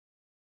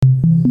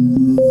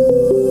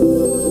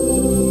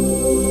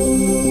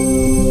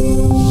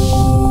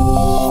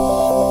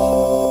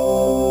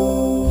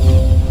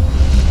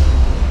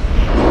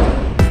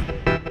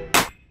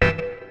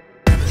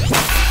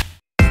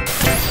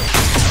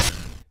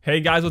Hey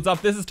guys, what's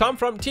up? This is Tom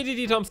from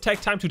TTT Tom's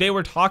Tech Time. Today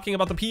we're talking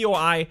about the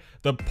PoI,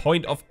 the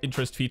point of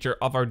interest feature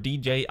of our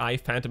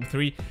DJI Phantom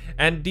 3.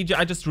 And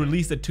DJI just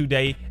released it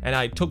today and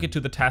I took it to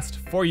the test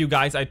for you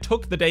guys. I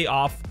took the day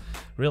off,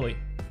 really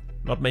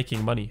not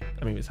making money.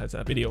 I mean, besides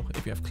that video,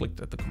 if you have clicked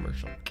at the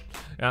commercial.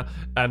 Yeah,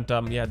 and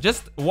yeah,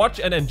 just watch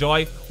and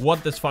enjoy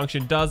what this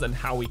function does and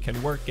how we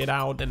can work it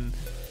out. And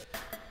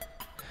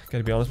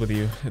gotta be honest with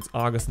you, it's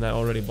August and I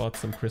already bought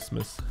some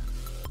Christmas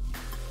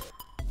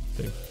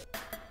thing.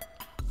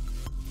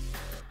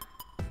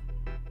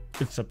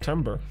 It's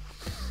September.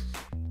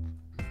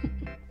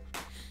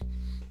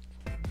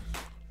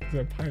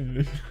 Sehr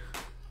peinlich.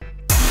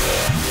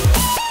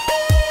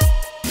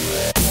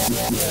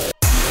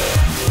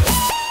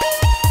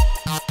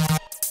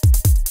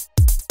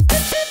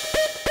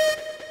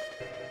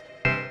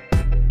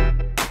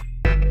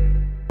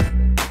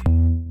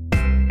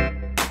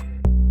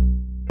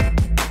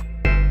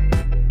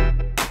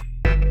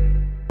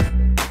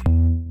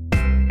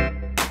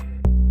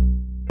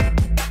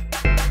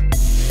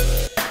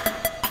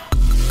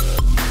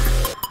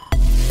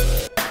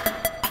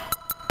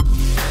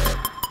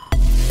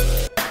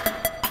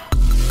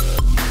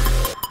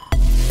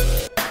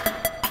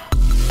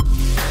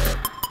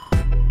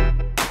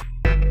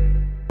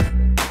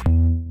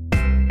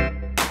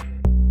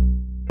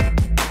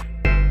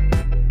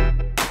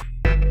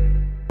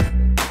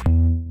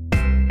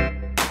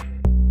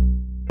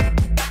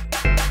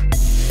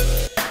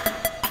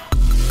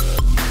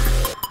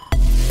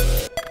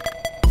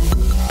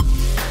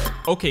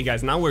 Okay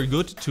guys, now we're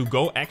good to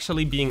go.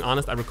 Actually, being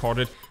honest, I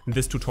recorded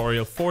this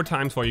tutorial 4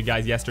 times for you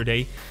guys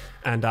yesterday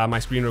and my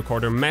screen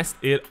recorder messed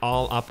it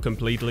all up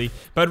completely.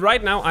 But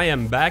right now I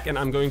am back and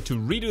I'm going to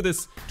redo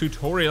this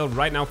tutorial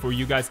right now for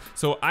you guys.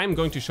 So I'm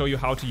going to show you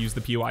how to use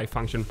the PoI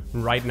function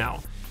right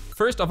now.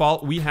 First of all,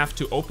 we have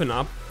to open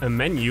up a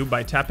menu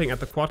by tapping at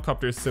the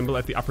quadcopter symbol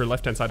at the upper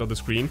left-hand side of the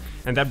screen,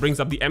 and that brings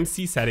up the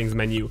MC settings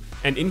menu.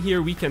 And in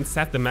here we can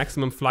set the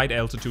maximum flight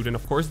altitude, and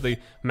of course the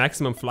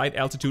maximum flight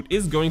altitude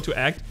is going to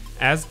act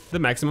as the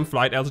maximum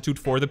flight altitude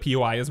for the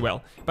PoI as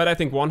well. But I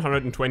think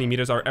 120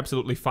 meters are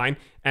absolutely fine,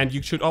 and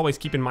you should always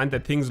keep in mind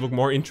that things look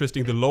more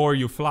interesting the lower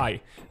you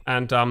fly.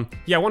 And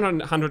yeah,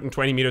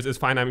 120 meters is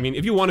fine. I mean,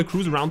 if you want to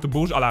cruise around the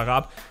Burj Al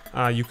Arab,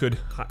 you could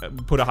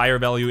put a higher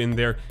value in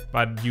there,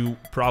 but you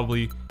probably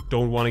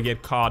don't want to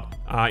get caught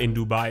in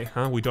Dubai,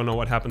 huh? We don't know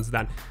what happens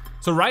then.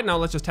 So right now,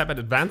 let's just tap at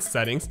advanced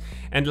settings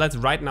and let's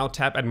right now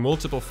tap at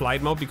multiple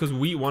flight mode because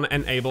we want to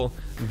enable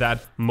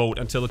that mode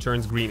until it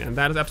turns green. And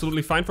that is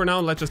absolutely fine for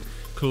now. Let's just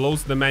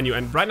close the menu.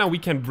 And right now we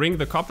can bring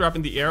the copter up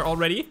in the air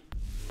already.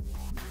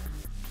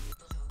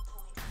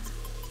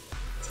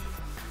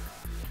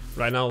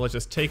 Right now, let's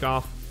just take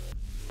off.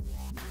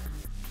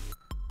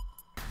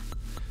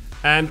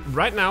 And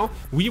right now,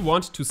 we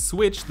want to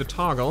switch the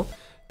toggle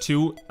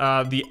to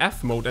the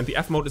F mode, and the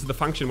F mode is the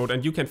function mode,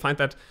 and you can find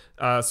that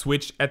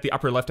switch at the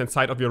upper left-hand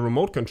side of your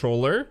remote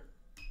controller.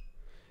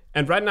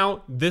 And right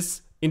now,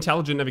 this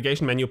intelligent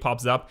navigation menu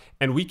pops up,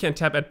 and we can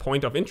tap at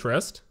point of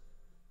interest.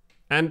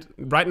 And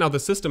right now, the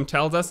system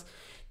tells us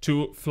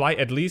to fly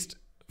at least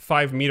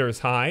 5 meters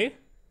high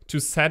to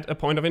set a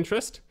point of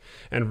interest.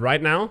 And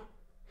right now,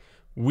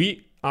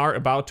 we are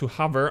about to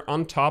hover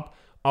on top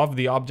of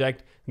the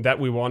object that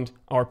we want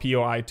our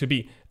PoI to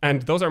be.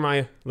 And those are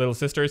my little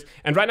sisters.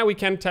 And right now we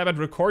can tap at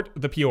record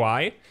the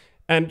PoI.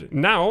 And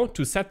now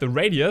to set the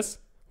radius,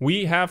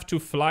 we have to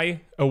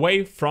fly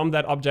away from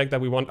that object that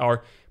we want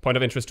our point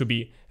of interest to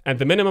be. And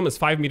the minimum is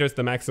 5 meters,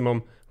 the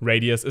maximum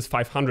radius is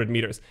 500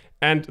 meters.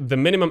 And the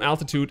minimum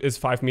altitude is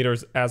 5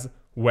 meters as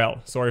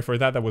well. Sorry for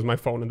that, that was my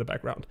phone in the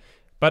background.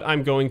 But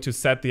I'm going to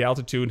set the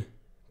altitude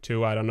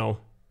to, I don't know,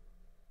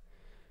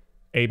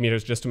 8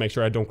 meters just to make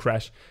sure I don't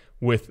crash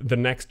with the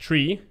next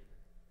tree.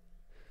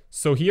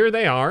 So here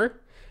they are.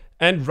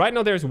 And right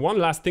now there's one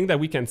last thing that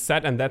we can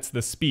set, and that's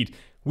the speed.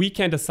 We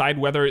can decide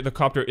whether the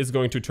copter is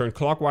going to turn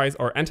clockwise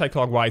or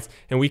anti-clockwise,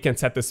 and we can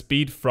set the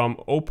speed from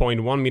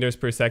 0.1 meters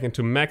per second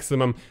to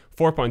maximum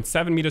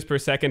 4.7 meters per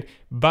second,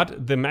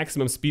 but the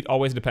maximum speed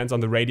always depends on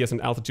the radius and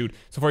altitude.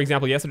 So for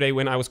example, yesterday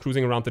when I was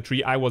cruising around the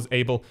tree, I was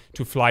able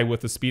to fly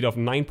with the speed of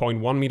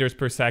 9.1 meters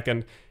per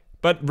second.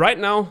 But right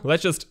now,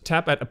 let's just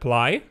tap at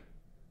apply.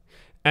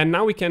 And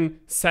now we can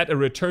set a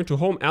return to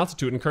home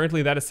altitude, and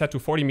currently that is set to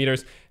 40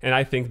 meters, and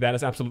I think that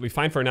is absolutely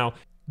fine for now.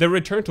 The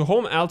return to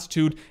home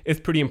altitude is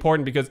pretty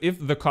important because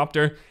if the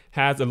copter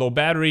has a low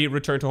battery,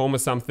 return to home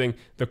is something,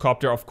 the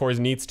copter of course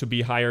needs to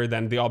be higher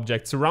than the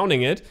object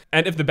surrounding it.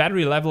 And if the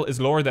battery level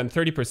is lower than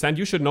 30%,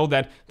 you should know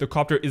that the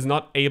copter is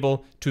not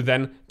able to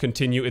then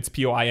continue its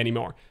PoI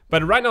anymore.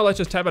 But right now let's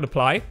just tap at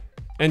apply,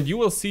 and you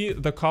will see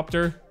the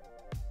copter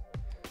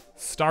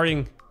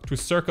starting to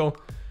circle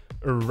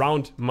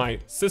around my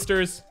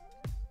sisters.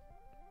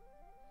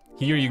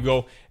 Here you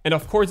go. And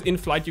of course, in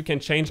flight, you can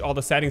change all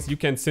the settings. You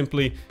can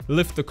simply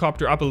lift the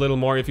copter up a little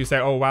more if you say,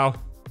 oh wow,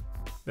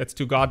 that's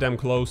too goddamn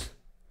close.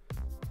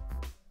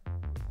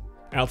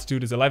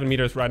 Altitude is 11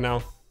 meters right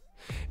now.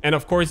 And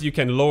of course, you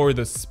can lower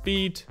the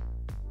speed.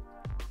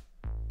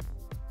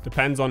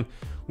 Depends on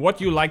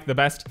what you like the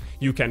best.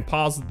 You can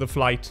pause the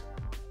flight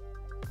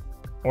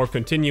or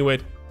continue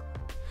it.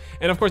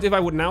 And of course, if I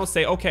would now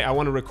say, okay, I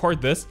want to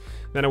record this,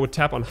 then I would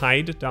tap on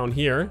hide down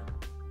here.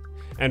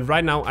 And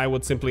right now I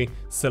would simply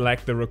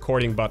select the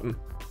recording button.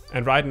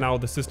 And right now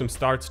the system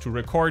starts to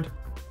record.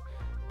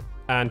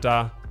 And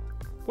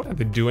what are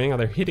they doing? Are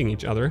they hitting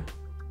each other?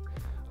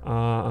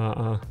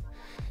 Now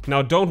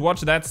don't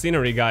watch that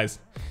scenery, guys.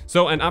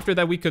 So, and after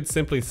that we could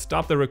simply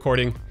stop the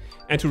recording,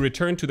 and to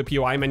return to the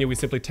POI menu we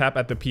simply tap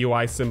at the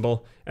POI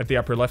symbol at the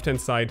upper left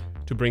hand side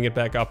to bring it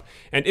back up.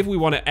 And if we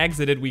want to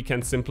exit it, we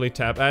can simply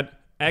tap at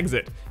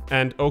exit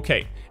and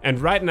OK. And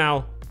right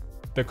now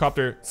the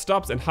copter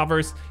stops and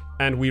hovers,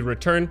 and we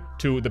return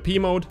to the P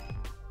mode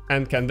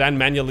and can then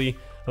manually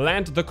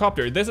land the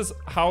copter. This is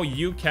how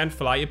you can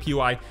fly a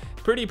POI.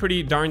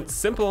 Pretty darn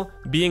simple,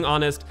 being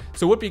honest.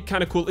 So it would be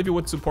kind of cool if you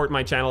would support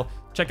my channel.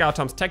 Check out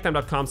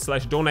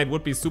tomstechtime.com/donate.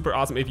 Would be super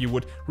awesome if you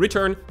would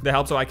return the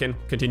help so I can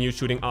continue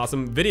shooting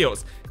awesome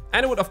videos.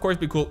 And it would of course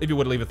be cool if you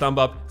would leave a thumb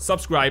up,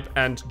 subscribe,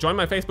 and join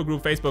my Facebook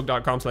group,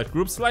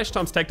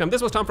 facebook.com/group/tomstechtime.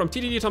 This was Tom from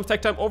TDD Tom's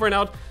Tech Time, over and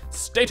out.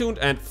 Stay tuned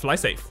and fly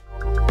safe.